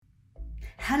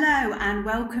Hello and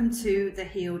welcome to the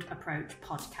Healed Approach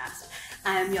podcast.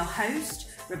 I am your host,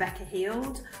 Rebecca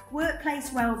Heald,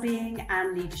 workplace wellbeing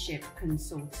and leadership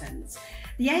consultant.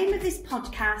 The aim of this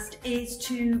podcast is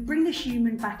to bring the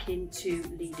human back into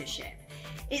leadership.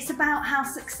 It's about how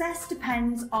success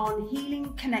depends on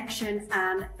healing, connection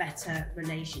and better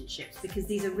relationships, because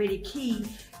these are really key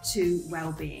to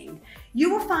well-being.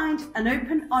 You will find an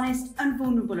open, honest and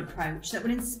vulnerable approach that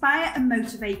will inspire and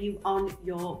motivate you on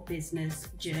your business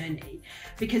journey,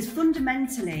 because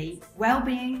fundamentally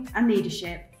well-being and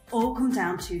leadership all come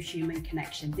down to human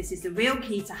connection. This is the real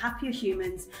key to happier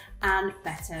humans and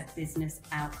better business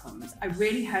outcomes. I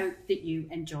really hope that you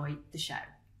enjoy the show.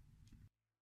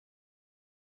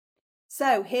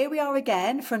 So here we are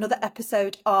again for another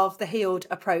episode of the Healed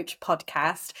Approach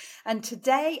podcast. And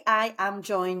today I am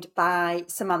joined by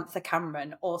Samantha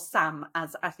Cameron, or Sam,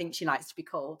 as I think she likes to be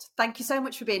called. Thank you so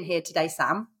much for being here today,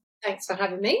 Sam. Thanks for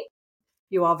having me.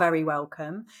 You are very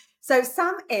welcome. So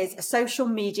Sam is a social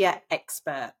media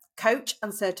expert, coach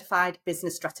and certified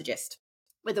business strategist.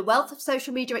 With a wealth of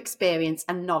social media experience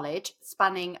and knowledge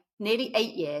spanning nearly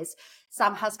 8 years,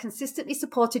 Sam has consistently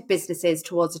supported businesses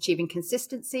towards achieving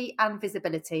consistency and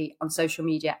visibility on social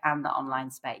media and the online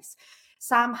space.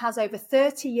 Sam has over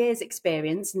 30 years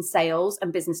experience in sales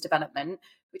and business development,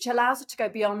 which allows her to go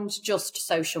beyond just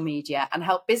social media and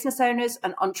help business owners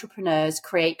and entrepreneurs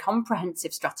create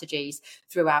comprehensive strategies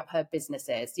throughout her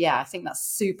businesses. Yeah, I think that's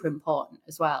super important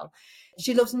as well.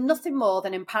 She loves nothing more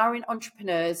than empowering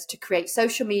entrepreneurs to create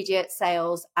social media,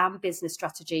 sales and business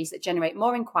strategies that generate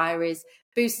more inquiries,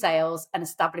 boost sales and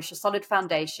establish a solid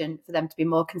foundation for them to be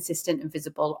more consistent and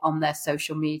visible on their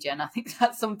social media. And I think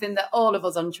that's something that all of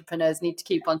us entrepreneurs need to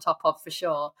keep on top of for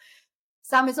sure.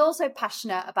 Sam is also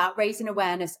passionate about raising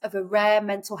awareness of a rare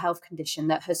mental health condition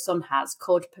that her son has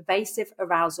called pervasive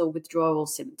arousal withdrawal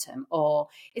symptom, or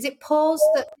is it PAWS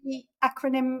that the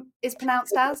acronym is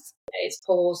pronounced as? It's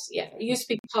PAWS, yeah. It used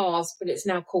to be PARS, but it's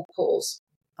now called PAWS.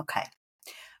 Okay.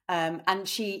 And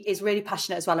she is really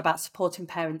passionate as well about supporting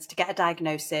parents to get a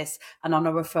diagnosis and on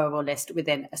a referral list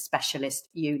within a specialist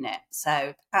unit.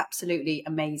 So absolutely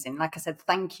amazing. Like I said,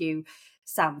 thank you,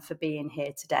 Sam, for being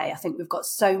here today. I think we've got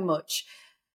so much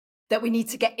that we need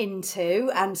to get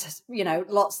into and, you know,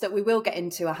 lots that we will get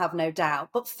into, I have no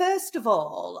doubt. But first of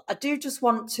all, I do just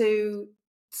want to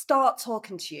start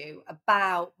talking to you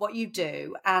about what you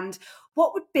do and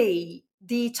what would be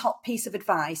the top piece of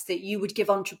advice that you would give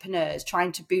entrepreneurs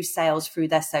trying to boost sales through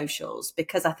their socials,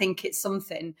 because I think it's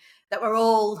something that we're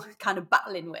all kind of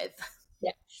battling with.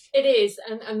 Yeah, it is.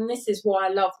 And this is why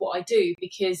I love what I do,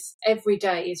 because every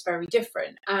day is very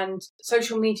different and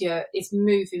social media is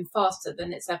moving faster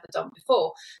than it's ever done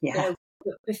before. Yeah. You know,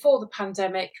 before the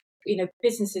pandemic, you know,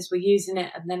 businesses were using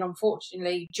it. And then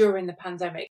unfortunately, during the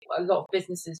pandemic, a lot of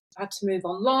businesses had to move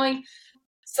online.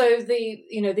 So the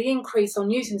increase on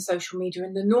using social media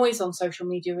and the noise on social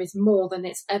media is more than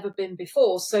it's ever been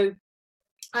before. So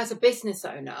as a business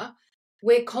owner,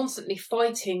 we're constantly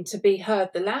fighting to be heard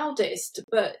the loudest,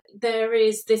 but there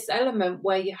is this element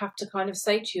where you have to kind of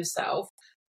say to yourself,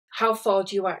 how far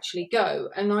do you actually go?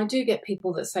 And I do get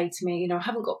people that say to me, you know, I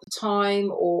haven't got the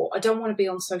time, or I don't want to be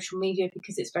on social media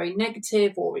because it's very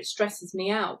negative or it stresses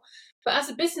me out. But as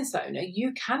a business owner,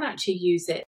 you can actually use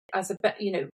it as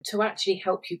to actually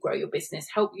help you grow your business,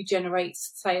 help you generate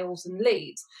sales and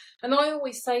leads. And I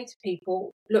always say to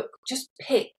people, look, just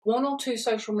pick 1 or 2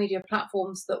 social media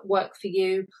platforms that work for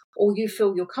you or you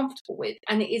feel you're comfortable with.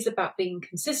 And it is about being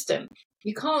consistent.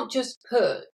 You can't just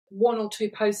put 1 or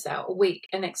 2 posts out a week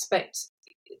and expect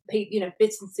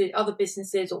businesses, other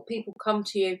businesses or people come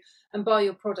to you and buy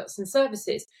your products and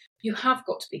services. You have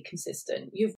got to be consistent.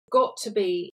 You've got to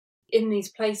be in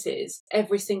these places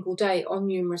every single day on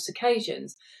numerous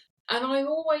occasions. And I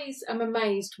always am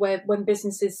amazed when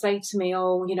businesses say to me,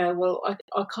 oh, you know, well,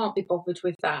 I can't be bothered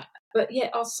with that. But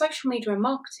yet our social media and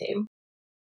marketing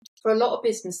for a lot of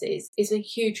businesses is a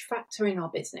huge factor in our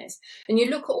business. And you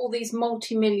look at all these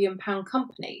multi-million-pound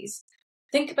companies,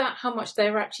 think about how much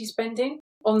they're actually spending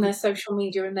on their social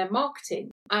media and their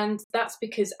marketing. And that's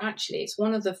because actually it's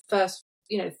one of the first,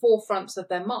 forefronts of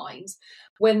their minds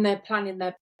when they're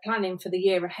planning for the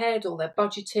year ahead or they're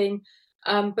budgeting.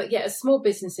 But yet as small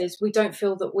businesses, we don't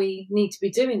feel that we need to be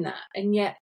doing that. And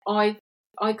yet I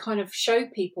kind of show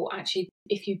people actually,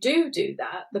 if you do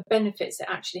that, the benefits it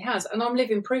actually has. And I'm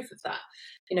living proof of that.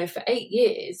 You know, for 8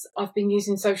 years, I've been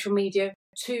using social media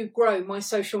to grow my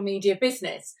social media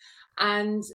business.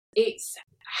 And it's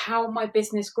how my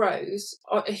business grows.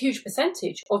 A huge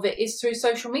percentage of it is through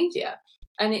social media.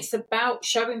 And it's about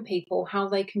showing people how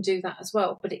they can do that as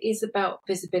well. But it is about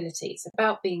visibility. It's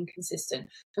about being consistent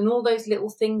and all those little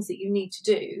things that you need to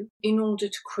do in order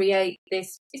to create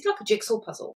this. It's like a jigsaw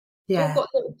puzzle. It's all got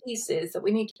little pieces that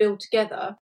we need to build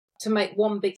together to make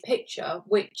one big picture,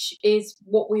 which is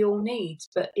what we all need.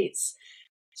 But it's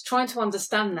trying to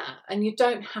understand that. And you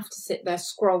don't have to sit there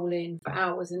scrolling for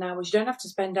hours and hours. You don't have to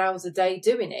spend hours a day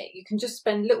doing it. You can just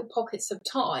spend little pockets of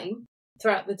time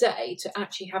throughout the day to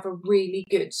actually have a really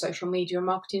good social media and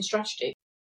marketing strategy.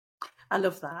 I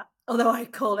love that. Although I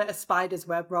call it a spider's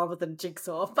web rather than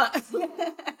jigsaw, but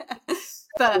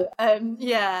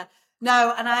yeah.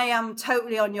 No, and I am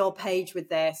totally on your page with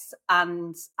this.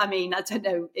 And I mean, I don't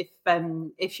know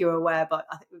if you're aware, but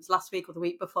I think it was last week or the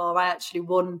week before, I actually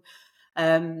won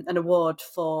an award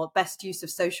for best use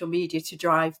of social media to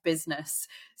drive business.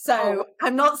 So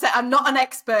I'm not an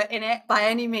expert in it by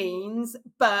any means,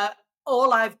 but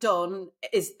all I've done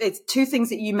is it's two things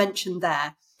that you mentioned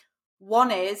there.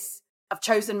 One is I've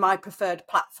chosen my preferred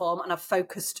platform and I've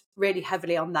focused really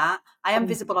heavily on that. I am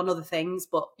visible on other things,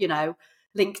 but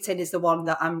LinkedIn is the one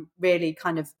that I'm really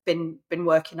kind of been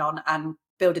working on and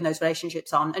building those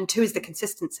relationships on. And two is the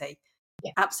consistency.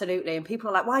 Yeah. Absolutely. And people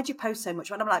are like, why do you post so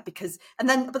much? And I'm like,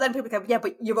 but then people go, yeah,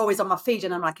 but you're always on my feed.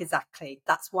 And I'm like, exactly.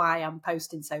 That's why I'm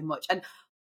posting so much. And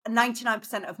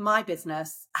 99% of my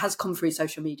business has come through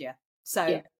social media.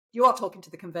 So you are talking to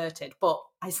the converted, but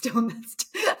I still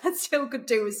could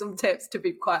do with some tips, to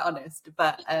be quite honest.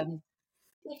 But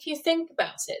if you think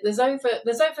about it, there's over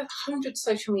 100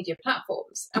 social media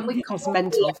platforms, and we it's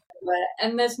mental.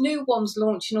 And there's new ones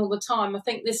launching all the time. I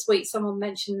think this week someone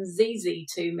mentioned ZZ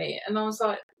to me, and I was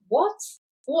like, "What?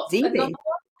 Another one?"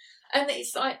 And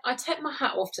it's I take my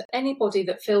hat off to anybody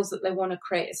that feels that they want to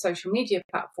create a social media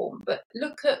platform. But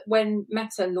look at when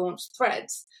Meta launched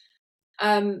Threads.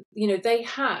 They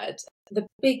had the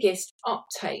biggest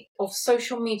uptake of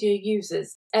social media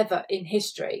users ever in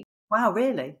history. Wow,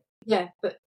 really? Yeah,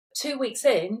 but 2 weeks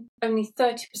in, only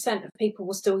 30% of people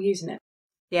were still using it.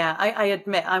 Yeah, I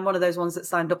admit I'm one of those ones that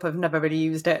signed up. I've never really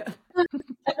used it. And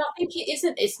I think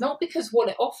it's not because what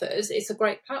it offers, it's a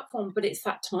great platform, but it's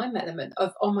that time element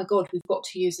of, oh my God, we've got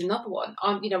to use another one.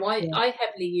 I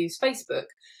heavily use Facebook.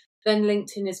 Then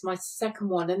LinkedIn is my second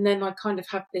one. And then I kind of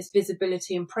have this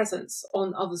visibility and presence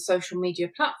on other social media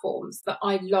platforms that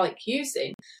I like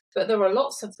using. But there are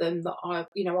lots of them that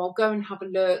I'll go and have a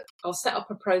look. I'll set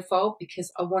up a profile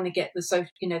because I want to get the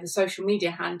social media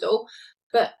handle.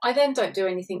 But I then don't do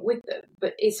anything with them.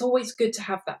 But it's always good to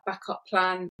have that backup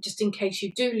plan just in case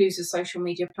you do lose a social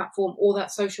media platform or that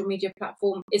social media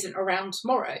platform isn't around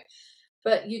tomorrow.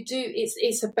 But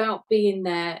it's about being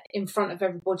there in front of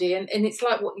everybody. And it's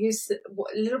like what you said,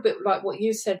 a little bit like what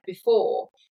you said before,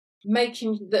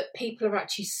 making that people are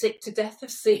actually sick to death of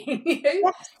seeing you.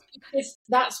 Yes. Because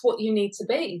that's what you need to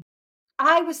be.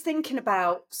 I was thinking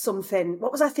about something.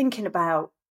 What was I thinking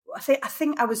about? I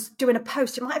think I was doing a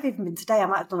post. It might have even been today. I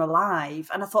might have done a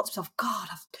live. And I thought to myself, God,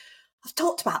 I've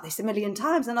talked about this a million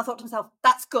times. And I thought to myself,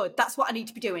 that's good. That's what I need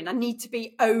to be doing. I need to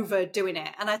be overdoing it.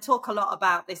 And I talk a lot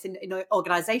about this in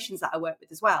organizations that I work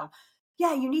with as well.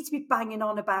 Yeah, you need to be banging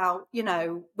on about,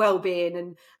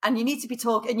 well-being and you need to be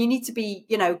talking, and you need to be,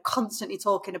 constantly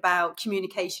talking about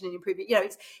communication and improving.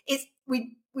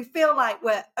 We feel like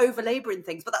we're over-laboring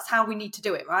things, but that's how we need to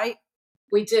do it, right?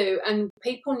 We do. And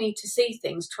people need to see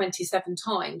things 27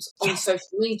 times on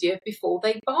social media before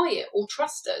they buy it or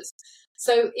trust us.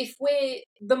 So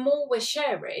the more we're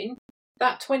sharing,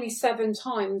 that 27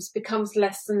 times becomes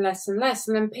less and less and less.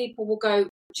 And then people will go, do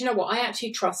you know what? I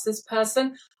actually trust this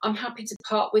person. I'm happy to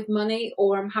part with money,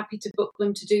 or I'm happy to book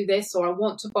them to do this, or I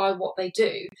want to buy what they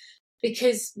do,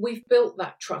 because we've built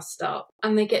that trust up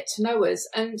and they get to know us.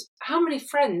 And how many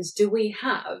friends do we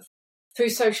have through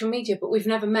social media, but we've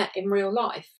never met in real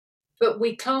life? But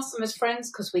we class them as friends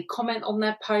because we comment on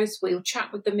their posts, we'll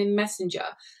chat with them in Messenger.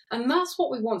 And that's what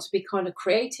we want to be kind of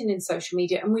creating in social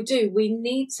media. And we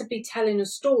need to be telling a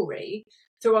story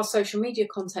through our social media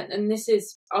content. And this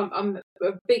is, I'm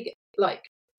a big, I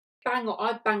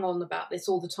bang on about this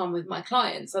all the time with my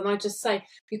clients. And I just say,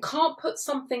 you can't put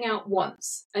something out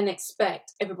once and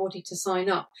expect everybody to sign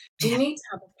up. You need to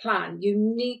have a plan. You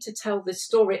need to tell this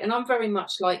story. And I'm very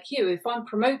much like you. If I'm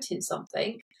promoting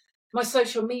something, my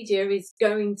social media is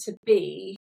going to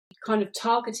be kind of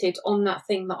targeted on that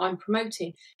thing that I'm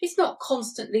promoting. It's not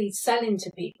constantly selling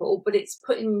to people, but it's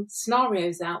putting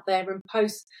scenarios out there and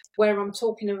posts where I'm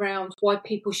talking around why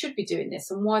people should be doing this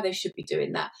and why they should be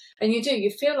doing that. And you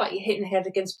feel like you're hitting the head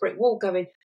against a brick wall going,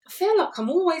 I feel like I'm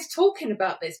always talking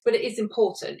about this, but it is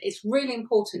important. It's really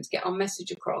important to get our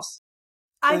message across.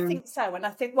 I think so. And I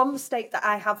think one mistake that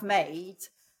I have made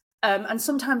and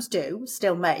sometimes do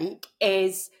still make,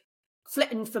 is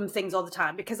flitting from things all the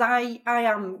time, because I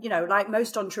am, like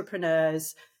most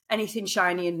entrepreneurs, anything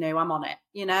shiny and new, I'm on it,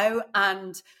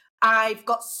 and I've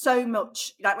got so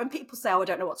much, like when people say, oh, I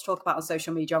don't know what to talk about on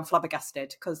social media, I'm flabbergasted,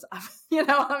 because you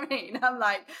know what I mean? I'm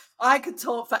like, I could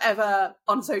talk forever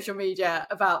on social media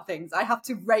about things. I have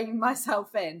to rein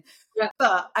myself in. Yeah.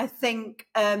 But I think,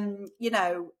 I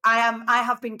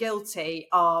have been guilty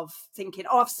of thinking,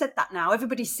 oh, I've said that now,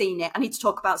 everybody's seen it, I need to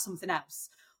talk about something else.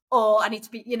 Or I need to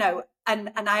be,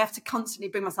 and I have to constantly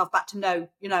bring myself back to no,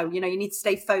 you need to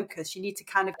stay focused. You need to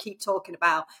kind of keep talking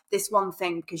about this one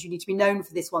thing, because you need to be known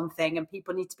for this one thing, and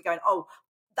people need to be going, oh,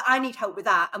 I need help with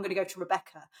that, I'm going to go to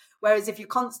Rebecca. Whereas if you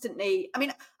constantly,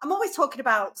 I'm always talking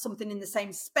about something in the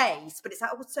same space, but it's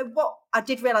like, oh, so what? I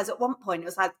did realize at one point, it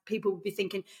was like people would be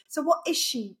thinking, so what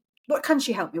can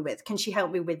she help me with? Can she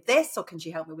help me with this, or can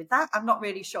she help me with that? I'm not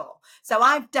really sure. So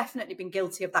I've definitely been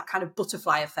guilty of that kind of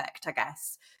butterfly effect, I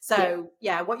guess. So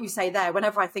yeah, what you say there,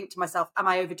 whenever I think to myself, am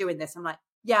I overdoing this? I'm like,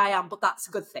 yeah, I am, but that's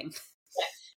a good thing.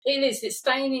 It is. It's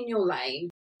staying in your lane,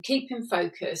 keeping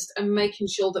focused, and making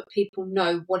sure that people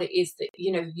know what it is that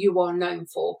you are known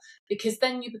for, because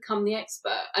then you become the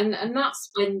expert, and that's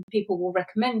when people will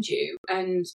recommend you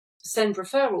and send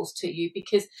referrals to you,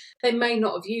 because they may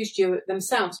not have used you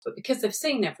themselves, but because they've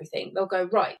seen everything, they'll go,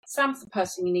 right, Sam's the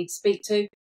person you need to speak to.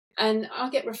 And I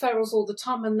get referrals all the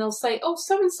time, and they'll say, oh,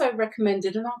 so and so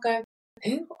recommended, and I'll go,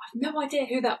 who? I've no idea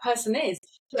who that person is.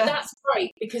 But that's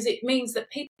great, because it means that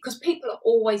people are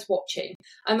always watching.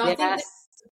 And I think this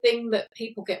is the thing that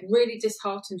people get really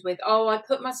disheartened with. Oh, I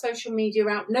put my social media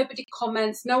out, nobody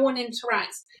comments, no one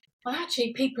interacts. Well,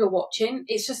 actually, people are watching.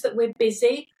 It's just that we're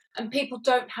busy, and people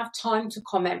don't have time to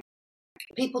comment.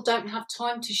 People don't have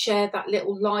time to share that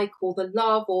little like, or the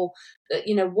love, or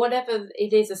whatever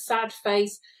it is, a sad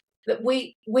face. That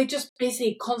we're just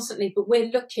busy constantly, but we're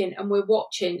looking and we're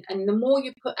watching, and the more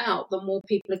you put out, the more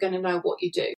people are going to know what you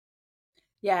do.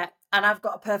 Yeah, and I've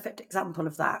got a perfect example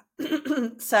of that.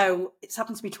 So it's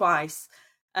happened to me twice,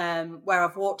 where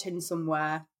I've walked in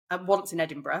somewhere, once in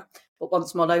Edinburgh, but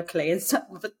once more locally. And so,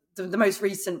 the most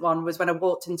recent one was when I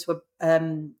walked into a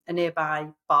nearby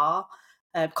bar,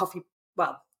 coffee.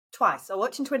 Well, twice. I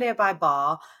walked into a nearby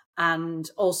bar, and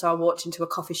also I walked into a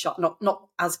coffee shop, not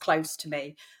as close to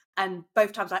me. And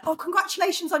both times, like, oh,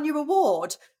 congratulations on your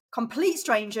award. Complete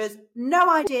strangers, no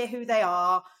idea who they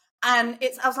are. And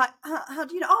I was like, how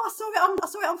do you know? Oh, I saw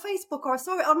it on Facebook, or I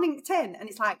saw it on LinkedIn. And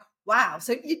it's like, wow.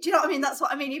 So do you know what I mean? That's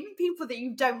what I mean. Even people that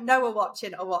you don't know are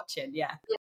watching. Yeah.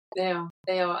 They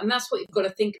are. And that's what you've got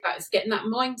to think about, is getting that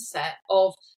mindset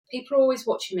of, people are always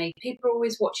watching me. People are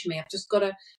always watching me. I've just got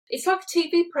to, it's like a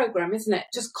TV program, isn't it?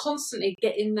 Just constantly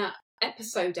getting that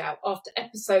episode out after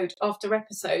episode after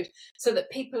episode, so that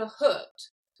people are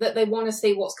hooked, that they want to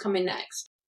see what's coming next.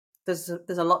 There's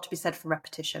a lot to be said for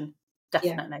repetition.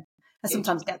 Definitely. Yeah. I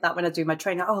sometimes get that when I do my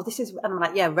training. Oh, and I'm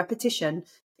like, yeah, repetition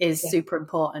is super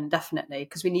important, definitely,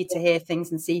 because we need to hear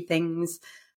things and see things.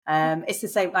 It's the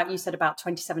same, like you said, about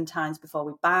 27 times before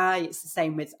we buy. It's the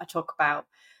same with, I talk about,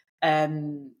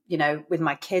 with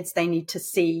my kids, they need to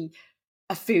see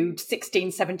a food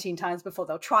 16, 17 times before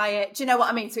they'll try it. Do you know what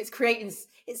I mean? So it's creating,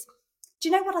 do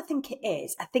you know what I think it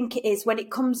is? I think it is, when it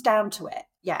comes down to it.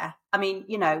 Yeah. I mean,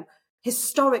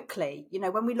 historically,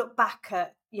 when we look back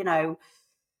at,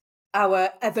 our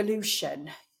evolution,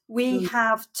 we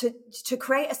have to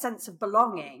create a sense of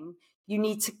belonging. You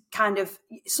need to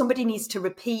somebody needs to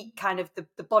repeat kind of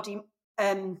the body, what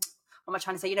am I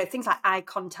trying to say? Things like eye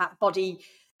contact, body,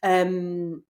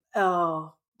 body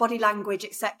language,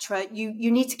 etc.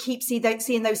 You need to keep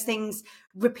seeing those things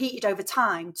repeated over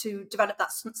time to develop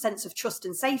that sense of trust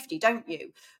and safety, don't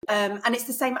you? And it's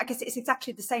the same. I guess it's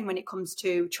exactly the same when it comes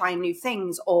to trying new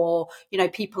things, or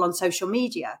people on social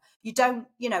media. You don't,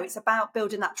 it's about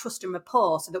building that trust and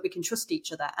rapport so that we can trust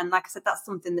each other. And like I said, that's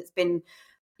something that's been,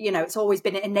 it's always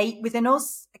been innate within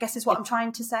us, I guess is what I'm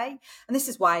trying to say. And this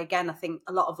is why, again, I think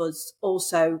a lot of us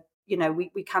also,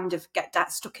 we kind of get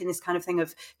that stuck in this kind of thing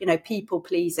of, people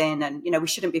pleasing, and, we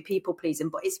shouldn't be people pleasing,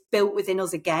 but it's built within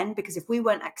us again, because if we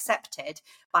weren't accepted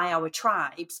by our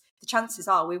tribes, the chances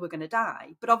are we were going to die.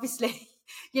 But obviously,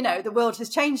 the world has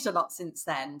changed a lot since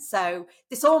then. So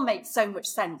this all makes so much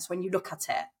sense when you look at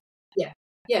it.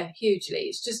 Yeah, hugely.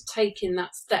 It's just taking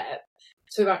that step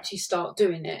to actually start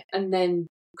doing it, and then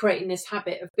creating this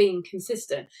habit of being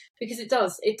consistent, because it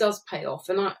does pay off.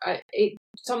 And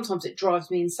sometimes it drives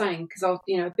me insane, because a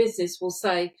business will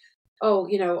say, oh,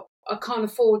 I can't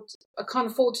afford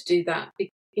to do that,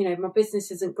 my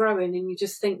business isn't growing. And you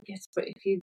just think, yes, but if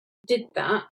you did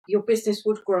that, your business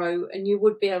would grow and you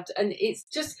would be able to. And it's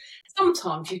just,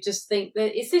 sometimes you just think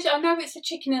that I know it's a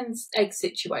chicken and egg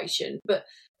situation, but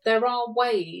there are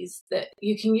ways that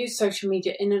you can use social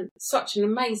media in such an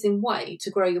amazing way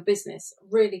to grow your business.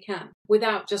 Really can,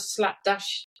 without just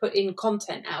slapdash putting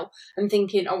content out and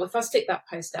thinking, oh, if I stick that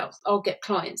post out, I'll get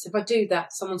clients. If I do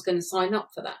that, someone's going to sign up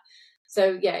for that.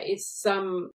 So yeah, it's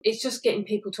just getting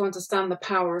people to understand the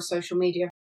power of social media.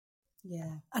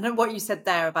 Yeah. And what you said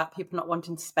there about people not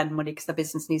wanting to spend money because their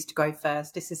business needs to go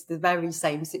first. This is the very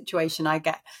same situation I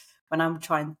get when I'm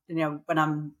trying, when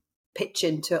I'm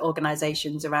pitching to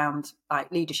organizations around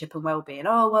like leadership and well-being.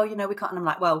 Oh, well, we can't. And I'm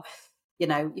like, well,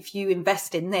 if you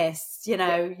invest in this,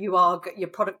 your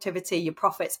productivity, your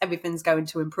profits, everything's going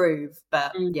to improve.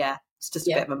 But yeah, it's just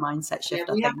a bit of a mindset shift.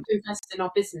 Yeah, we have to invest in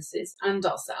our businesses and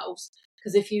ourselves,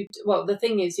 because the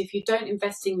thing is, if you don't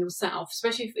invest in yourself,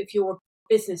 especially if you're a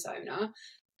business owner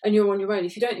and you're on your own,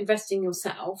 if you don't invest in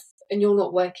yourself and you're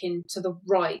not working to the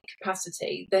right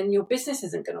capacity, then your business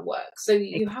isn't going to work. So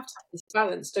you have to have this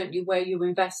balance, don't you, where you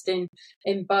invest in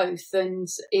both. And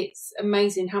it's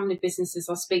amazing how many businesses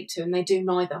I speak to and they do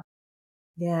neither.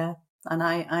 Yeah. And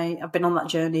I've been on that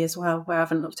journey as well, where I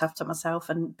haven't looked after myself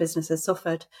and business has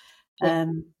suffered. Yeah.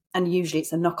 And usually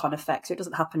it's a knock-on effect. So it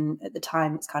doesn't happen at the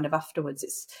time. It's kind of afterwards.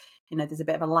 It's, there's a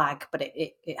bit of a lag, but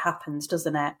it happens,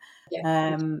 doesn't it?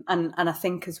 Yeah. And I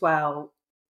think as well,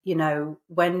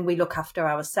 when we look after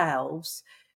ourselves,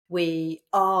 we're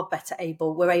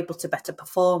able to better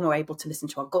perform. We're able to listen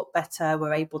to our gut better.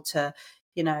 We're able to,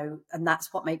 and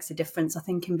that's what makes a difference, I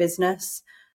think, in business.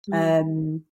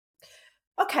 Okay.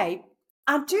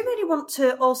 I do really want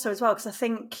to also as well, because I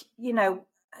think,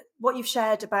 what you've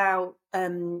shared about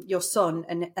your son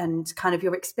and kind of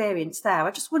your experience there,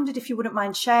 I just wondered if you wouldn't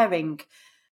mind sharing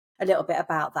a little bit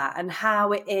about that and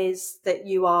how it is that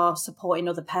you are supporting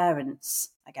other parents,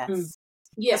 I guess.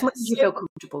 Yeah. As much as you feel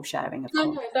comfortable sharing, of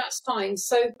course. No, that's fine.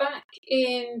 So back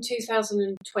in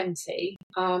 2020,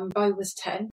 Bo was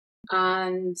 10,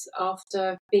 and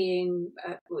after being,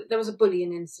 there was a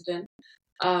bullying incident.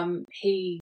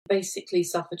 He basically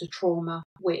suffered a trauma,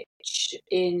 which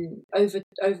in over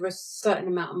a certain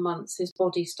amount of months, his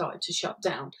body started to shut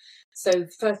down. So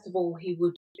first of all,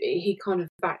 he kind of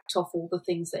backed off all the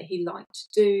things that he liked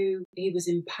to do. He was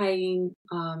in pain.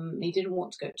 He didn't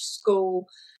want to go to school.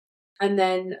 And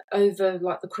then over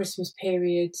like the Christmas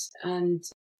period and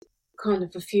kind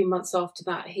of a few months after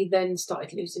that, he then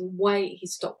started losing weight. He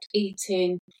stopped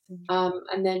eating.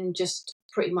 And then just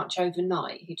pretty much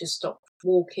overnight, he just stopped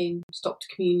walking, stopped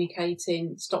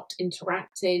communicating, stopped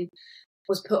interacting,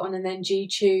 was put on an NG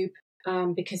tube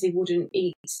because he wouldn't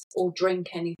eat or drink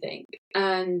anything.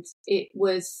 And it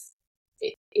was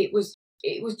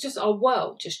just, our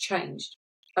world just changed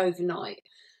overnight.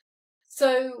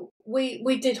 So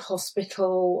we did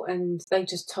hospital, and they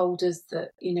just told us that,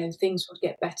 things would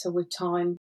get better with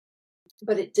time,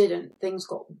 but it didn't. Things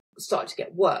started to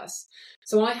get worse.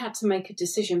 So I had to make a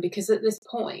decision, because at this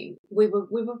point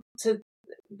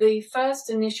the first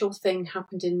initial thing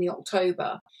happened in the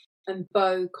October, and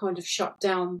Bo kind of shut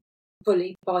down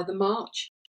fully by the March.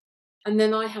 And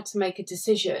then I had to make a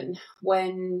decision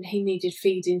when he needed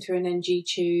feeding through an NG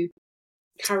tube,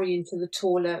 carrying to the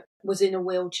toilet, was in a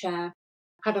wheelchair,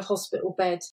 had a hospital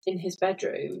bed in his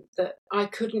bedroom, that I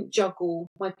couldn't juggle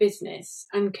my business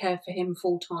and care for him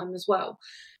full time as well.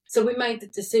 So we made the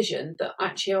decision that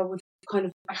actually I would kind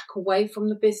of back away from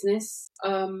the business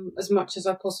as much as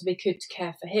I possibly could to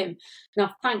care for him.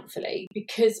 Now, thankfully,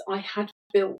 because I had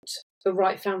built the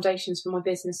right foundations for my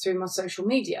business through my social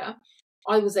media,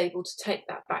 I was able to take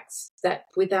that back step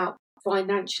without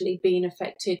financially being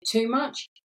affected too much.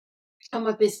 And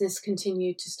my business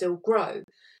continued to still grow.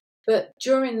 But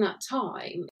during that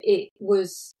time, it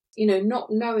was, not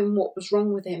knowing what was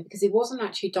wrong with him, because he wasn't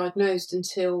actually diagnosed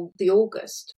until the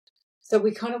August. So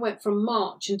we kind of went from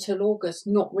March until August,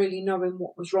 not really knowing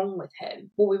what was wrong with him.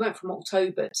 Well, we went from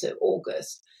October to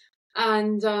August.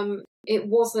 And it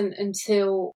wasn't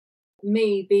until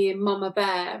me being Mama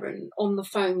Bear and on the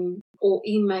phone or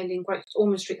emailing Great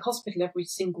Ormond Street Hospital every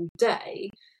single day,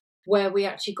 where we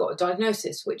actually got a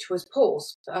diagnosis, which was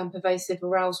PAWS, pervasive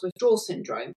arousal withdrawal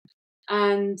syndrome.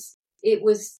 And it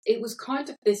was kind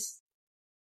of this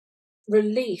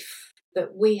relief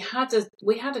that we had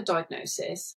a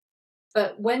diagnosis.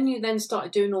 But when you then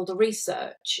started doing all the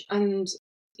research, and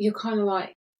you're kind of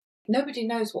like, nobody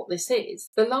knows what this is.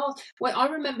 When I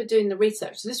remember doing the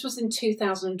research, so this was in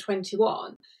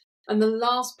 2021, and the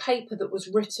last paper that was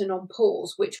written on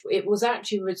PAWS, which it was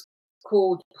actually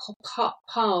called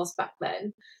PAWS back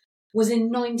then, was in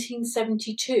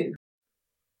 1972.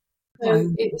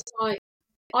 So it was like,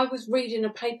 I was reading a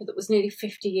paper that was nearly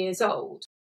 50 years old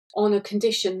on a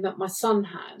condition that my son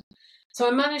had. So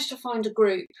I managed to find a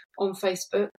group on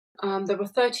Facebook. There were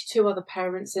 32 other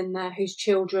parents in there whose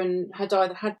children had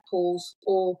either had PAWS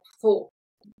or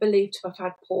believed to have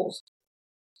had PAWS.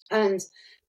 And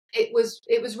it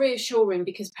was reassuring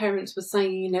because parents were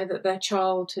saying, you know, that their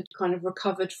child had kind of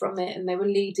recovered from it and they were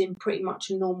leading pretty much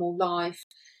a normal life.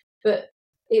 But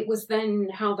it was then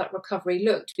how that recovery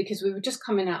looked, because we were just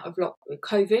coming out of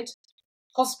COVID.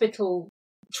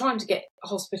 Trying to get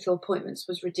hospital appointments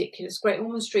was ridiculous. Great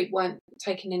Ormond Street weren't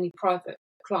taking any private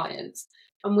clients,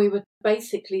 and we were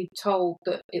basically told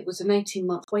that it was an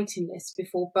 18-month waiting list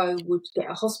before Bo would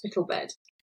get a hospital bed.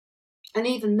 And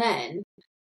even then,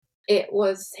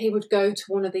 he would go to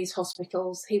one of these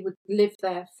hospitals, he would live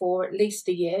there for at least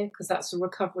a year, because that's the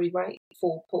recovery rate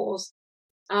for PAWS,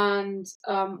 and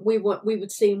we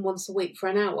would see him once a week for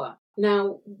an hour.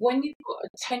 Now, when you've got a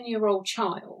 10-year-old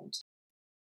child,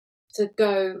 to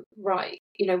go, right,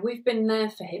 you know, we've been there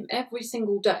for him every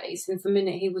single day since the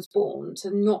minute he was born, to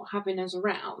not having us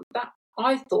around, that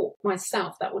I thought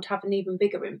myself that would have an even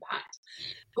bigger impact.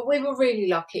 But we were really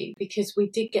lucky because we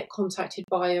did get contacted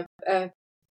by a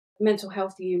mental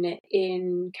health unit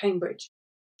in Cambridge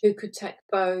who could take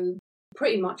Bo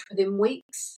pretty much within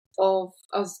weeks of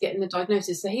us getting the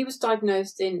diagnosis. So he was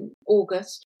diagnosed in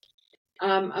August,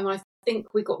 and I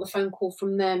think we got the phone call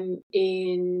from them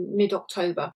in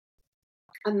mid-October.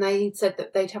 And they said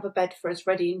that they'd have a bed for us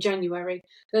ready in January.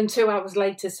 Then 2 hours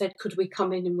later said, could we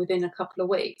come in and within a couple of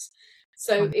weeks?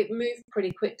 So it moved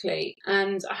pretty quickly.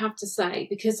 And I have to say,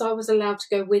 because I was allowed to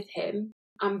go with him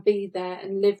and be there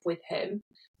and live with him,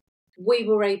 we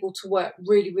were able to work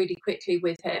really, really quickly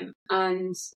with him.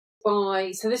 And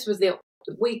so this was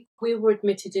we were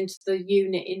admitted into the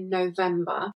unit in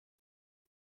November.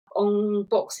 On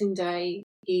Boxing Day,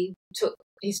 he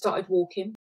started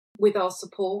walking with our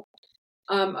support.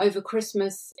 Over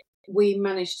Christmas, we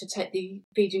managed to take the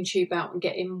feeding tube out and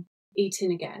get him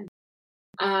eating again.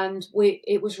 And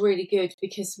it was really good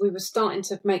because we were starting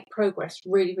to make progress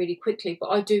really, really quickly.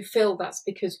 But I do feel that's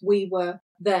because we were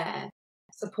there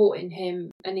supporting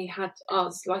him and he had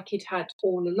us like he'd had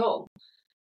all along.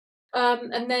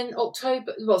 And then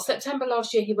September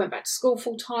last year, he went back to school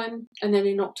full time. And then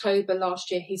in October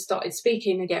last year, he started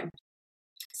speaking again.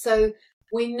 So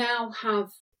we now have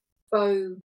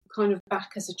Bo kind of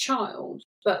back as a child,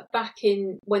 but back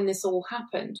in when this all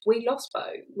happened, we lost Bo.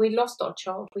 We lost our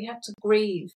child. We had to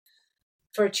grieve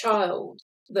for a child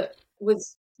that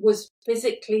was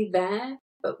physically there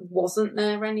but wasn't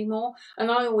there anymore.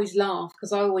 And I always laugh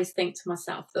because I always think to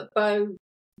myself that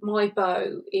my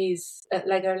Bo is at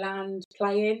Legoland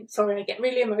playing. Sorry, I get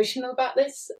really emotional about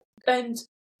this. And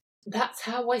that's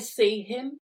how I see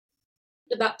him,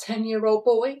 that 10-year-old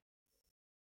boy.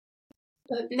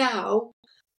 But now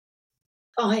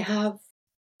I have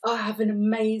an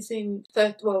amazing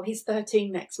he's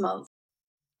 13 next month.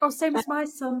 Oh, same as my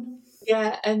son.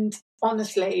 Yeah, and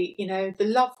honestly, you know, the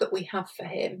love that we have for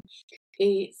him,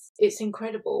 it's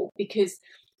incredible because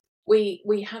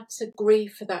we had to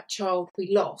grieve for that child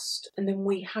we lost, and then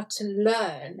we had to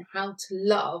learn how to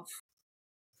love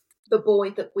the boy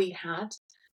that we had.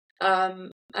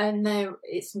 And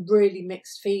it's really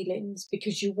mixed feelings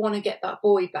because you want to get that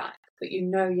boy back, but you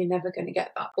know you're never going to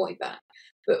get that boy back.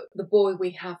 But the boy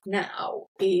we have now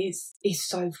is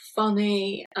so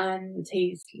funny, and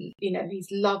he's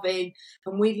loving,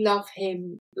 and we love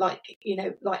him like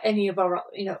any of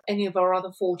our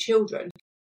other 4 children.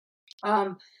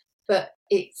 But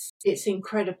it's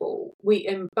incredible.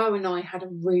 Bo and I had a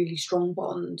really strong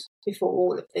bond before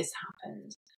all of this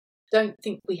happened. Don't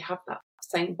think we have that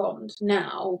same bond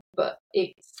now, but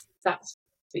that's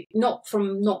not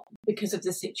because of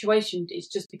the situation. It's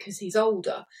just because he's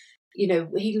older. You know,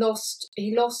 he lost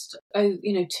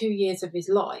 2 years of his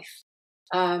life,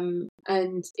 and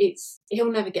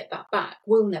he'll never get that back.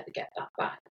 We'll never get that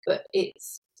back. But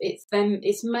it's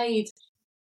made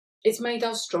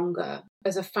us stronger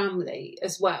as a family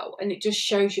as well, and it just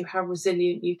shows you how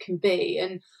resilient you can be.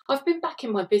 And I've been back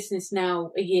in my business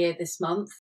now a year this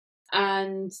month.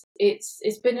 And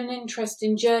it's been an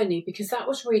interesting journey because that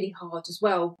was really hard as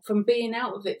well, from being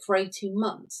out of it for 18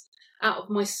 months, out of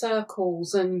my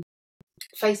circles and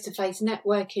face-to-face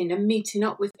networking and meeting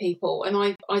up with people.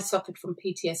 And I suffered from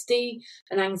PTSD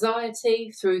and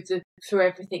anxiety through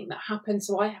everything that happened.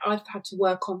 So I've had to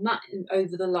work on that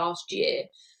over the last year.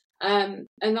 And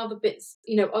other bits,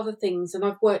 other things. And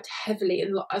I've worked heavily.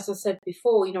 And as I said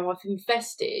before, I've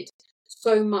invested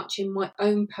so much in my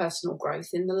own personal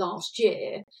growth in the last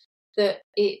year that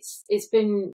it's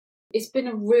been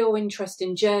a real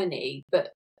interesting journey.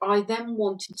 But I then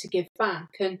wanted to give back.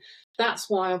 And that's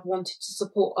why I've wanted to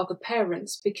support other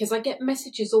parents, because I get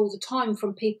messages all the time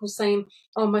from people saying,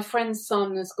 oh, my friend's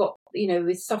son has got,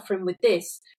 is suffering with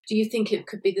this. Do you think it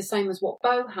could be the same as what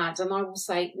Bo had? And I will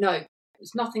say, no,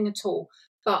 it's nothing at all.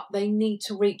 But they need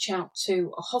to reach out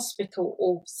to a hospital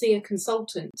or see a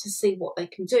consultant to see what they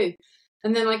can do.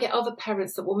 And then I get other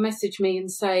parents that will message me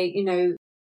and say,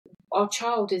 our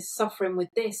child is suffering with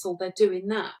this or they're doing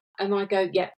that. And I go,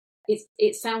 yeah,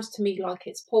 it sounds to me like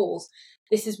it's pause.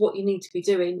 This is what you need to be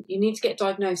doing. You need to get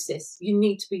diagnosis. You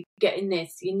need to be getting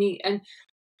this. And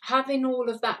having all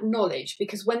of that knowledge,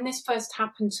 because when this first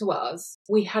happened to us,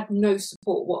 we had no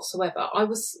support whatsoever.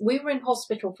 We were in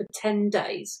hospital for 10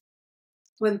 days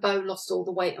when Bo lost all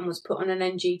the weight and was put on an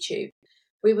NG tube.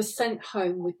 We were sent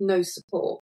home with no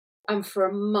support. And for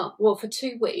a month, for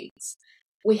 2 weeks,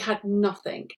 we had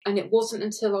nothing. And it wasn't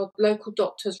until our local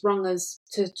doctors rung us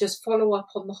to just follow up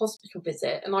on the hospital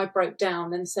visit. And I broke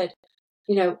down and said,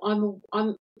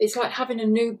 it's like having a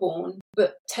newborn,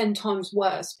 but 10 times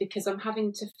worse, because I'm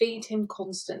having to feed him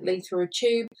constantly through a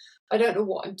tube. I don't know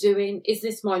what I'm doing. Is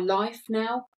this my life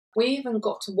now? We even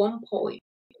got to one point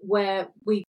where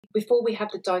before we had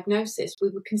the diagnosis, we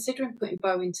were considering putting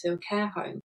Bo into a care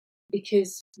home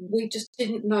because we just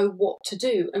didn't know what to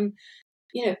do. And,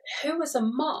 who as a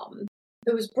mum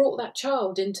who has brought that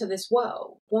child into this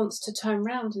world wants to turn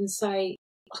around and say,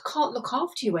 I can't look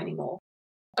after you anymore.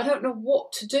 I don't know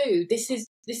what to do. This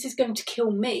is going to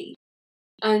kill me.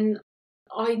 And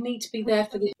I need to be there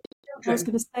for the children. I was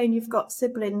going to say, and you've got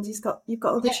siblings, you've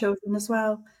got other children as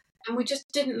well. And we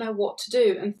just didn't know what to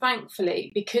do. And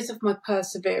thankfully, because of my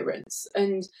perseverance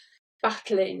and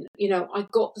battling, I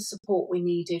got the support we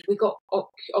needed. We got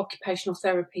occupational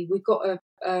therapy. We got a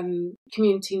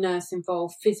community nurse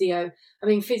involved, physio. I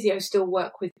mean, physio still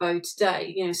work with Bo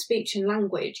today, speech and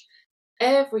language.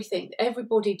 Everything,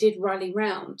 everybody did rally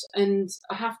round. And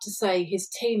I have to say, his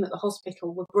team at the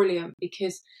hospital were brilliant,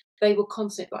 because they were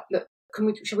constantly like, look,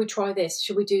 should we try this?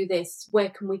 Should we do this? Where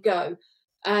can we go?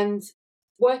 And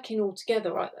working all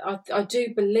together, I do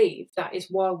believe that is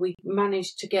why we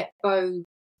managed to get Bo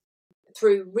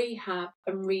through rehab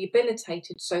and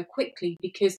rehabilitated so quickly,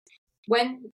 because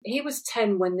when he was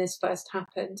 10 when this first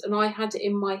happened, and I had it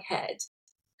in my head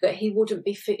that he'd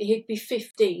be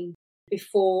 15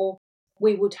 before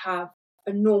we would have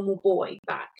a normal boy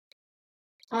back.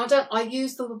 I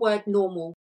use the word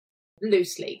normal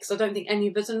loosely, because I don't think any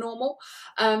of us are normal.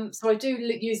 So I do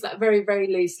use that very, very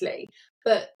loosely.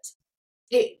 But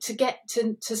to get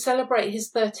to celebrate his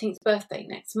 13th birthday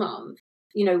next month,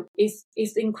 is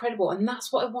incredible. And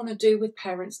that's what I want to do with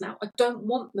parents now. I don't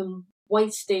want them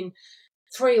wasting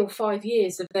 3 or 5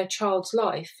 years of their child's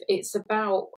life. It's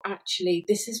about, actually,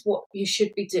 this is what you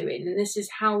should be doing, and this is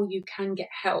how you can get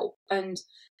help, and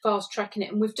fast tracking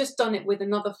it. And we've just done it with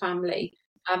another family.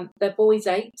 Their boy's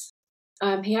 8.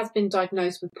 He has been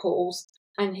diagnosed with PAWS,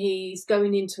 and he's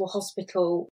going into a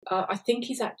hospital. I think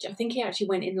he actually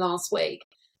went in last week.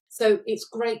 So it's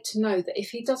great to know that if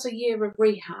he does a year of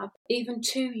rehab, even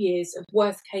 2 years of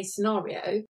worst case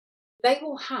scenario, they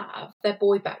will have their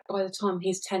boy back by the time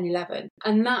he's 10, 11.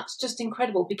 And that's just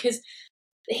incredible, because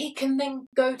he can then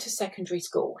go to secondary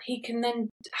school. He can then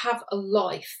have a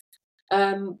life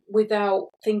without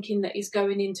thinking that he's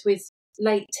going into his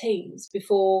late teens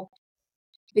before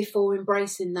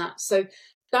embracing that. So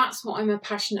that's what I'm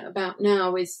passionate about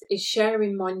now, is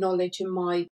sharing my knowledge and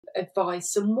my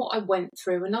advice and what I went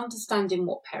through, and understanding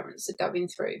what parents are going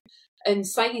through, and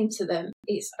saying to them,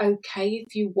 it's okay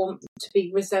if you want to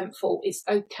be resentful. It's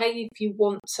okay if you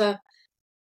want to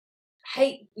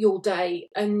hate your day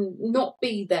and not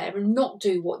be there and not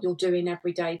do what you're doing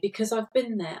every day, because I've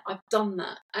been there, I've done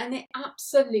that, and it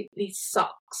absolutely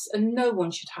sucks, and no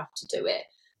one should have to do it.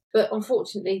 But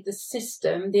unfortunately, the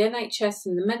system, the NHS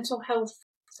and the mental health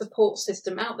support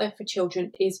system out there for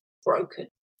children is broken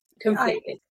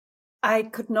completely. I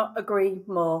could not agree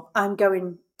more. I'm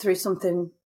going through something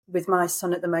with my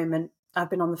son at the moment. I've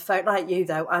been on the phone, like you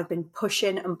though, I've been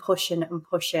pushing and pushing and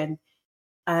pushing.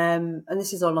 And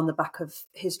this is all on the back of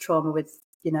his trauma with,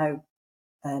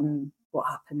 what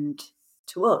happened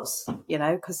to us,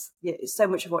 because so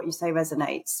much of what you say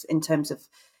resonates in terms of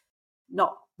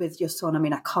not with your son. I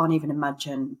mean, I can't even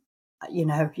imagine,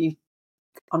 you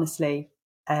honestly,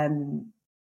 to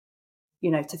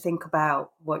think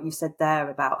about what you said there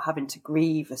about having to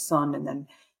grieve a son and then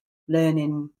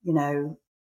learning,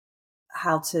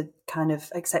 how to kind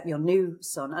of accept your new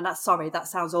son. And that's, sorry, that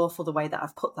sounds awful the way that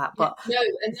I've put that, but no,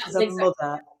 and that's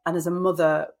as a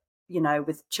mother,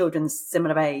 with children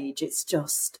similar age, it's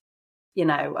just,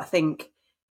 I think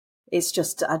it's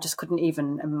just, I just couldn't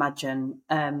even imagine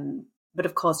But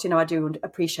of course, I do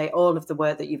appreciate all of the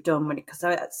work that you've done because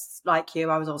it's like you,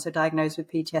 I was also diagnosed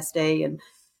with PTSD, and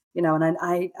and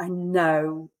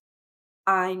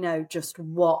I know just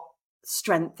what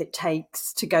strength it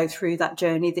takes to go through that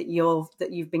journey that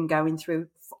you've been going through,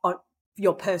 on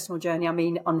your personal journey. I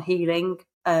mean, on healing,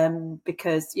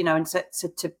 because and so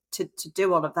to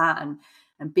do all of that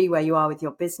and be where you are with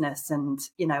your business, and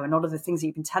and all of the things that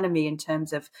you've been telling me in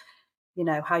terms of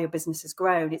how your business has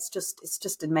grown. It's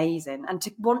just amazing, and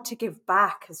to want to give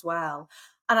back as well.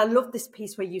 And I love this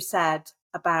piece where you said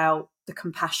about the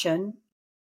compassion,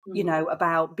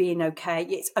 about being okay.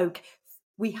 It's okay.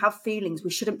 We have feelings. We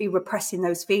shouldn't be repressing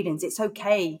those feelings. It's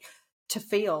okay to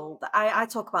feel that. I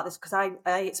talk about this because I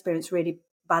experienced really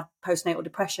bad postnatal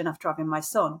depression after having my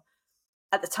son.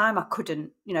 At the time I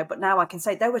couldn't, but now I can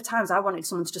say there were times I wanted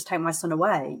someone to just take my son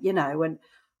away,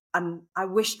 and I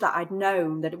wish that I'd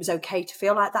known that it was okay to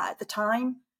feel like that at the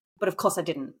time. But of course I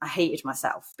didn't. I hated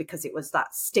myself because it was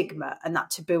that stigma and that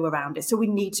taboo around it. So we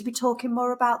need to be talking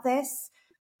more about this.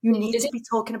 You need to be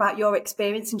talking about your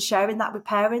experience and sharing that with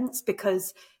parents,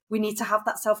 because we need to have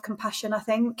that self-compassion, I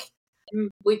think.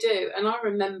 We do. And I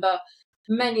remember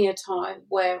many a time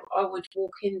where I would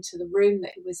walk into the room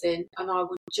that he was in and I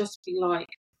would just be like,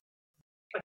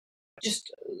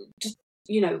 just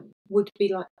would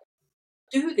be like,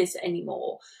 do this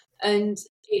anymore. And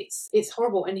it's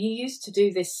horrible. And he used to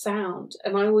do this sound,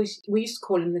 and we used to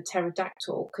call him the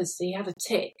pterodactyl because he had a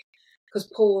tick, because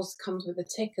pause comes with a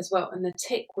tick as well, and the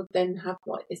tick would then have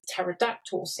like this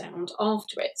pterodactyl sound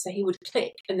after it, so he would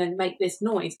click and then make this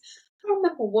noise. I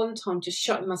remember one time just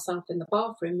shutting myself in the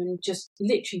bathroom and just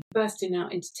literally bursting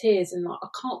out into tears, and like, I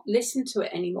can't listen to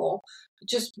it anymore. I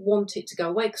just want it to go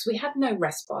away because we had no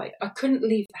respite. I couldn't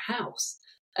leave the house.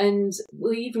 And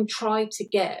we even tried to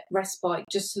get respite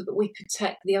just so that we could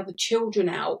take the other children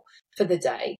out for the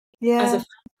day as a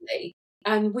family.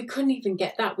 And we couldn't even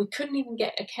get that. We couldn't even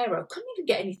get a carer. Couldn't even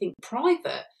get anything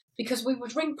private, because we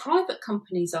would ring private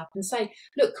companies up and say,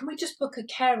 look, can we just book a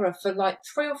carer for like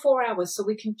 3 or 4 hours so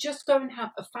we can just go and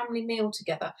have a family meal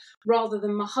together, rather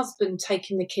than my husband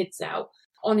taking the kids out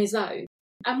on his own.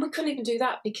 And we couldn't even do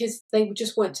that because they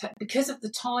just weren't, because of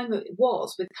the time it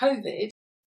was with COVID,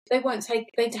 they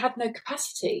had no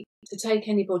capacity to take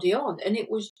anybody on. And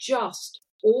it was just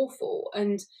awful.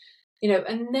 And,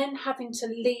 and then having to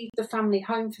leave the family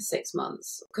home for 6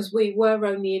 months, because we were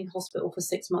only in hospital for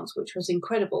 6 months, which was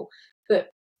incredible. But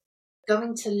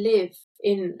going to live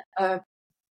in a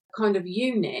kind of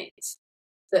unit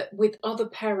that with other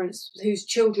parents whose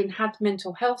children had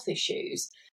mental health issues,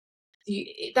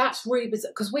 that's really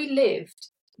bizarre. Because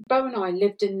Bo and I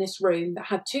lived in this room that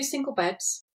had 2 single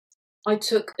beds. I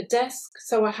took a desk,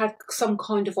 so I had some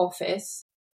kind of office,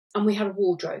 and we had a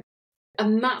wardrobe.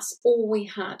 And that's all we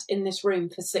had in this room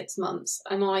for 6 months.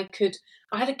 And I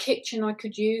had a kitchen I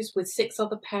could use with 6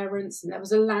 other parents, and there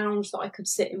was a lounge that I could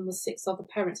sit in with 6 other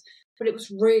parents. But it was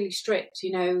really strict,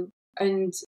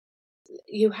 and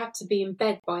you had to be in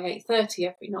bed by 8:30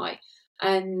 every night.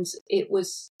 And it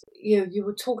was, you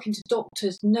were talking to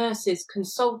doctors, nurses,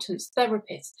 consultants,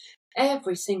 therapists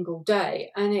every single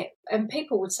day. And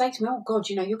people would say to me, oh God,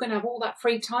 you're going to have all that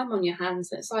free time on your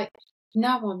hands. And it's like,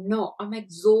 no, I'm not. I'm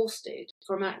exhausted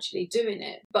from actually doing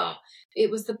it. But it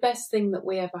was the best thing that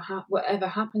whatever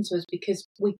happened to us, because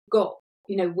we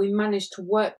managed to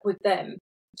work with them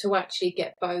to actually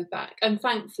get Bo back. And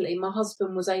thankfully, my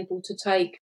husband was able to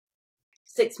take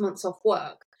 6 months off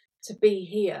work to be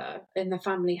here in the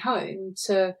family home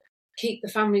to keep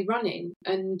the family running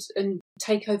and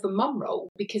take over mum role,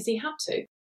 because he had to.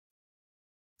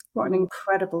 What an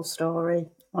incredible story,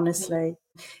 honestly.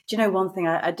 Do you know one thing?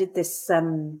 I did this,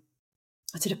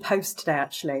 I did a post today,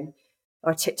 actually,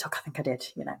 or a TikTok, I think I did,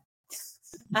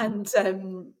 And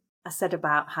I said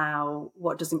about how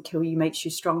what doesn't kill you makes you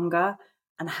stronger,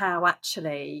 and how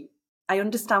actually I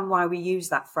understand why we use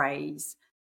that phrase,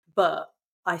 but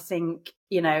I think,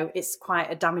 it's quite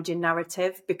a damaging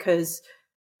narrative, because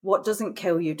what doesn't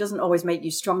kill you doesn't always make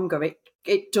you stronger.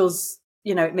 It does,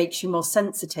 it makes you more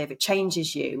sensitive. It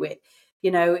changes you.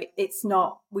 It's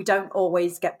not, we don't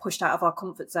always get pushed out of our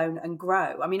comfort zone and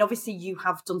grow. I mean, obviously you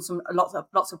have done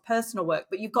lots of personal work,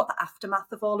 but you've got the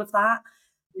aftermath of all of that,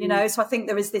 so I think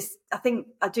there is this, I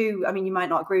mean, you might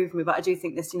not agree with me, but I do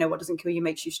think this, what doesn't kill you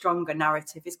makes you stronger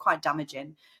narrative is quite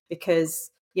damaging,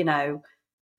 because,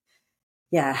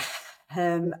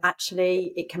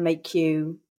 actually it can make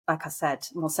you, like I said,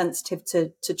 more sensitive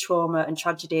to trauma and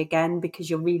tragedy again, because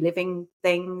you're reliving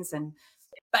things.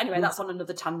 But anyway, that's on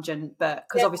another tangent. But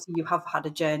because obviously you have had a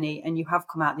journey and you have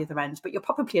come out the other end, but you're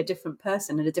probably a different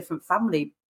person and a different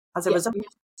family as a result.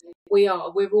 we're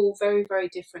all very, very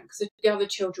different, because the other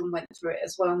children went through it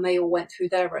as well, and they all went through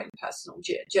their own personal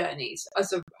journeys.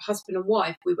 As a husband and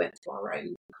wife, we went through our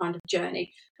own kind of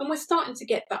journey, and we're starting to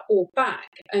get that all back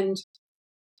and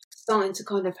starting to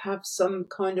kind of have some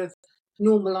kind of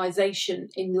normalization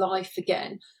in life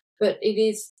again. But it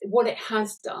is what it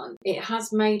has done. It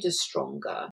has made us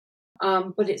stronger,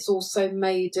 but it's also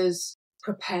made us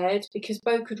prepared, because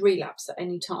Bo could relapse at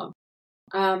any time.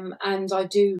 And I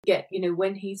do get,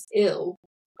 when he's ill,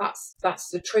 that's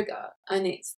the trigger. And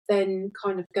it's then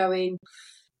kind of going,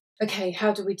 okay,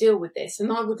 how do we deal with this?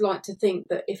 And I would like to think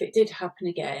that if it did happen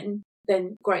again,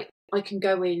 then great, I can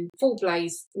go in full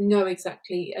blaze, know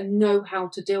exactly and know how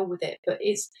to deal with it. But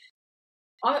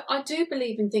I do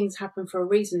believe in things happen for a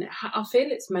reason. I feel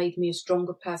it's made me a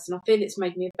stronger person. I feel it's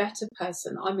made me a better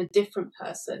person. I'm a different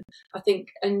person, I think.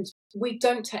 And we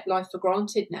don't take life for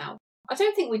granted now. I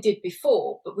don't think we did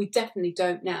before, but we definitely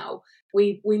don't now.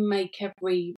 We make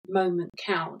every moment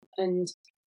count. And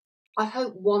I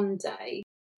hope one day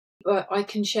I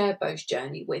can share Bo's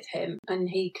journey with him, and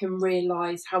he can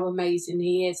realise how amazing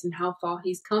he is and how far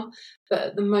he's come. But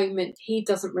at the moment, he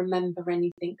doesn't remember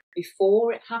anything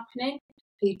before it happening.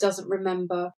 He doesn't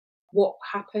remember what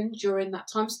happened during that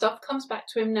time. Stuff comes back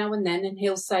to him now and then, and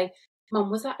he'll say, Mum,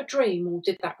 was that a dream, or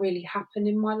did that really happen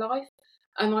in my life?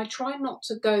 And I try not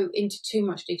to go into too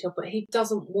much detail, but he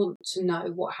doesn't want to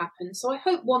know what happened. So I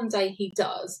hope one day he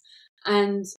does.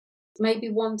 And maybe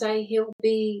one day he'll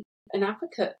be an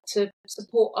advocate to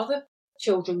support other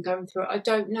children going through it. I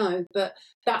don't know, but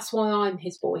that's why I'm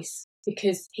his voice,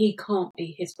 because he can't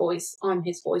be his voice. I'm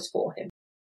his voice for him.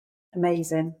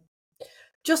 Amazing.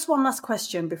 Just one last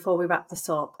question before we wrap this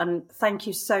up. And thank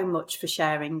you so much for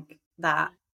sharing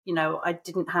that. I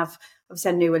didn't have,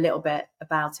 obviously I knew a little bit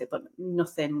about it, but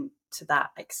nothing to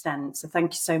that extent. So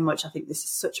thank you so much. I think this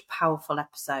is such a powerful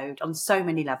episode on so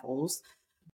many levels.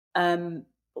 But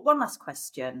one last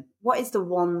question. What is the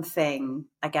one thing,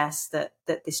 I guess, that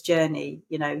this journey,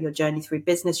 your journey through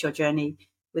business, your journey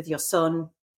with your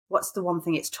son, what's the one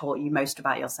thing it's taught you most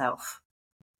about yourself?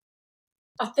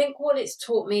 I think what it's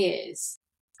taught me is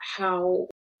how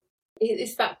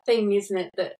it's that thing, isn't it,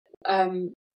 that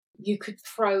you could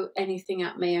throw anything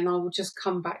at me and I will just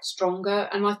come back stronger.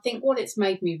 And I think what it's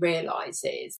made me realise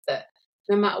is that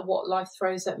no matter what life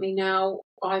throws at me now,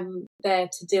 I'm there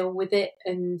to deal with it,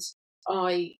 and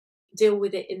I deal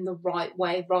with it in the right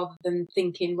way, rather than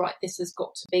thinking, right, this has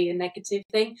got to be a negative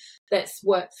thing. Let's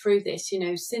work through this.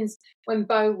 Since when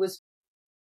Bo was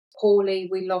poorly,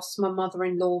 we lost my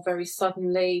mother-in-law very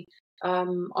suddenly.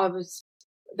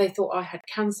 They thought I had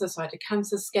cancer, so I had a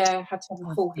cancer scare, had to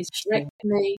have a full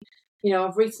hysterectomy.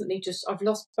 I've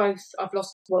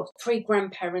lost 3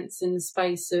 grandparents in the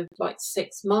space of like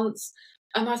 6 months.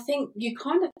 And I think you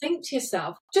kind of think to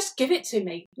yourself, just give it to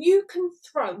me. You can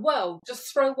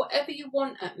just throw whatever you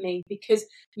want at me, because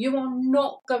you are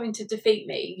not going to defeat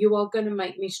me. You are going to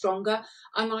make me stronger.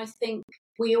 And I think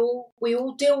we all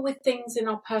deal with things in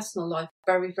our personal life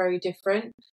very, very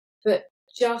different. But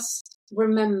just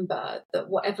remember that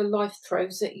whatever life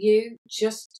throws at you,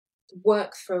 just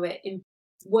work through it.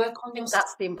 Work on yourself.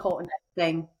 That's the important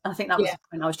thing. I think that was the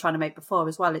point I was trying to make before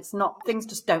as well. It's not, things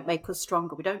just don't make us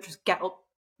stronger. We don't just get up,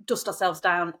 dust ourselves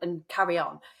down and carry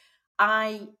on.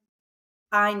 I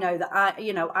know that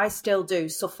I still do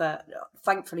suffer,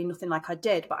 thankfully nothing like I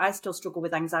did, but I still struggle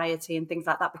with anxiety and things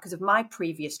like that because of my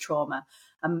previous trauma.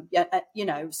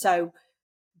 So,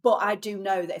 but I do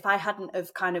know that if I hadn't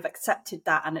have kind of accepted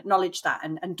that and acknowledged that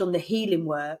and done the healing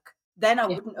work, then I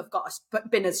wouldn't have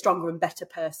been a stronger and better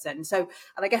person. So,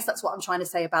 and I guess that's what I'm trying to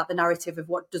say about the narrative of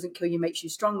what doesn't kill you makes you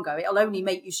stronger. It'll only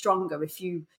make you stronger if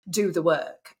you do the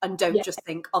work and don't just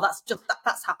think, oh,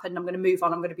 that's happened, I'm going to move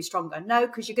on, I'm going to be stronger. No,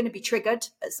 because you're going to be triggered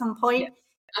at some point.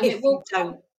 And it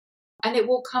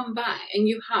will come back, and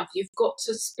you've got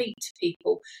to speak to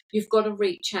people, you've got to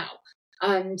reach out.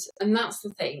 And that's the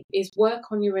thing, is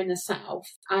work on your inner self.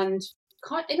 And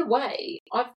in a way,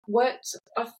 I've worked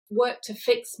to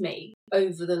fix me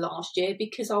over the last year,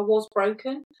 because I was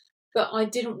broken, but I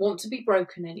didn't want to be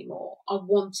broken anymore. I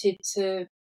wanted to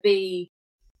be,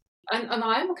 and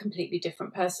I am a completely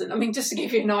different person. I mean, just to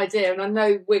give you an idea, and I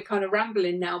know we're kind of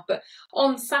rambling now, but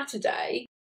on Saturday,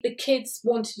 the kids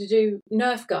wanted to do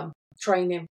Nerf gun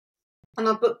training. And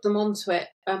I booked them onto it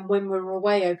when we were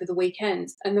away over the weekend.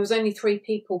 And there was only 3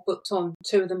 people booked on,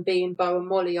 2 of them being Bo and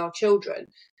Molly, our children.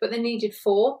 But they needed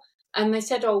 4. And they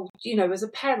said, as a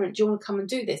parent, do you want to come and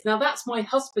do this? Now, that's my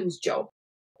husband's job.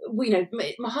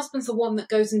 My husband's the one that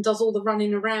goes and does all the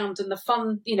running around and the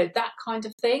fun, that kind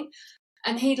of thing.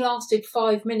 And he lasted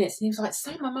 5 minutes. And he was like,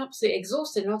 Sam, I'm absolutely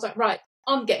exhausted. And I was like, right,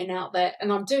 I'm getting out there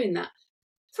and I'm doing that.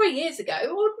 3 years ago,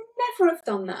 I would never have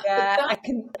done that. Yeah, But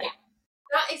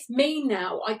that is me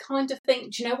now. I kind of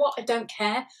think, do you know what? I don't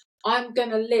care. I'm going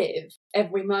to live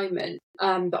every moment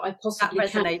that I possibly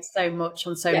that can. resonates so much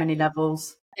on so Yeah. many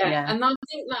levels. Yeah. And I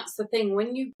think that's the thing.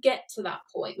 When you get to that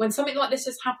point, when something like this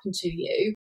has happened to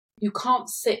you, you can't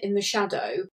sit in the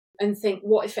shadow and think,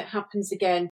 what if it happens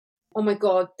again? Oh my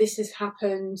God, this has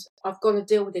happened. I've got to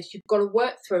deal with this. You've got to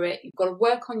work through it. You've got to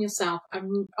work on yourself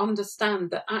and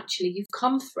understand that actually you've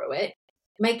come through it.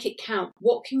 Make it count.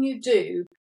 What can you do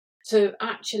to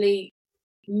actually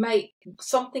make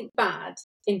something bad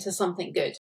into something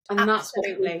good? And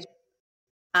Absolutely.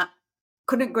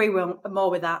 Couldn't agree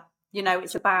more with that. You know,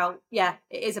 it's about, it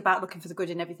is about looking for the good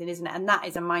in everything, isn't it? And that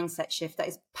is a mindset shift that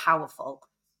is powerful.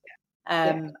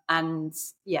 And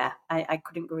I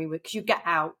couldn't agree with, because you get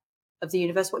out of the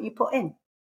universe what you put in.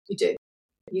 You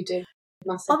do.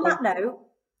 Massively. On that note,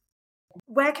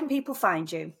 where can people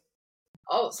find you?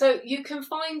 Oh, so you can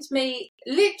find me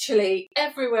literally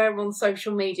everywhere on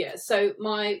social media. So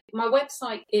my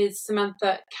website is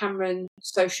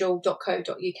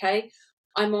samanthacameronsocial.co.uk.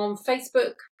 I'm on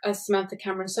Facebook as Samantha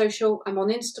Cameron Social. I'm on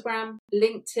Instagram,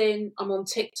 LinkedIn. I'm on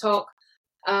TikTok.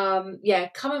 Come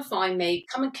and find me.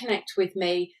 Come and connect with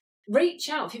me. Reach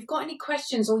out if you've got any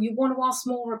questions or you want to ask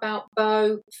more about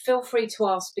Bo. Feel free to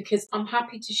ask, because I'm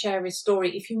happy to share his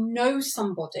story. If you know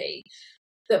somebody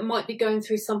that might be going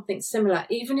through something similar,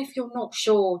 even if you're not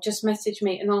sure, just message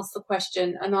me and ask the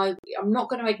question. And I'm not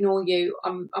going to ignore you.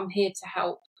 I'm here to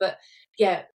help. But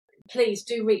yeah, please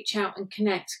do reach out and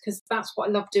connect, because that's what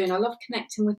I love doing. I love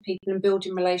connecting with people and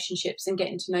building relationships and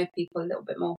getting to know people a little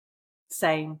bit more.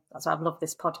 Same. That's why I've loved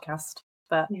this podcast.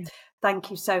 But thank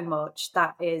you so much.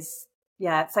 That is,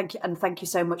 thank you. And thank you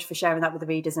so much for sharing that with the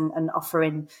readers and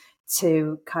offering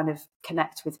to kind of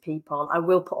connect with people. I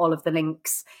will put all of the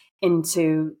links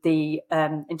into the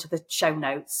show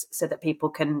notes so that people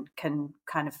can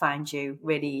kind of find you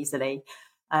really easily.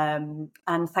 And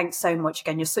thanks so much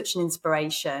again. You're such an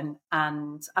inspiration,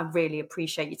 and I really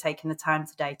appreciate you taking the time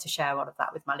today to share all of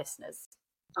that with my listeners.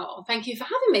 Oh, thank you for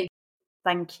having me.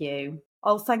 Thank you.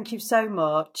 Oh, thank you so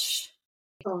much.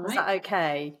 All right. Was that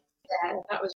okay? Yeah,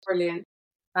 that was brilliant.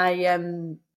 Right.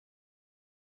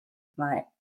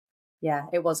 Yeah,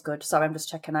 it was good. Sorry, I'm just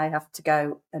checking. I have to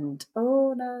go and,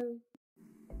 oh no.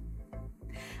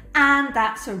 And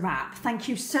that's a wrap. Thank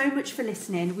you so much for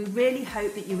listening. We really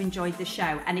hope that you enjoyed the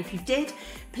show. And if you did,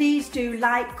 please do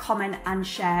like, comment and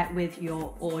share with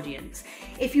your audience.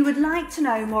 If you would like to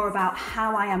know more about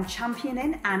how I am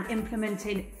championing and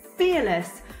implementing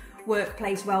fearless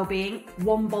workplace wellbeing,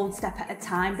 one bold step at a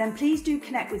time, then please do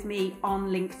connect with me on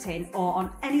LinkedIn or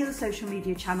on any other social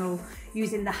media channel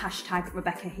using the hashtag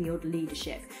Rebecca Healed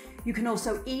Leadership. You can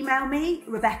also email me,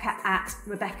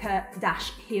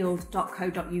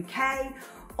 rebecca@rebecca-healed.co.uk,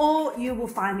 or you will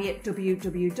find me at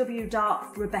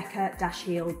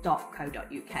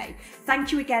www.rebecca-healed.co.uk.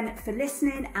 Thank you again for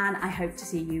listening, and I hope to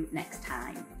see you next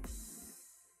time.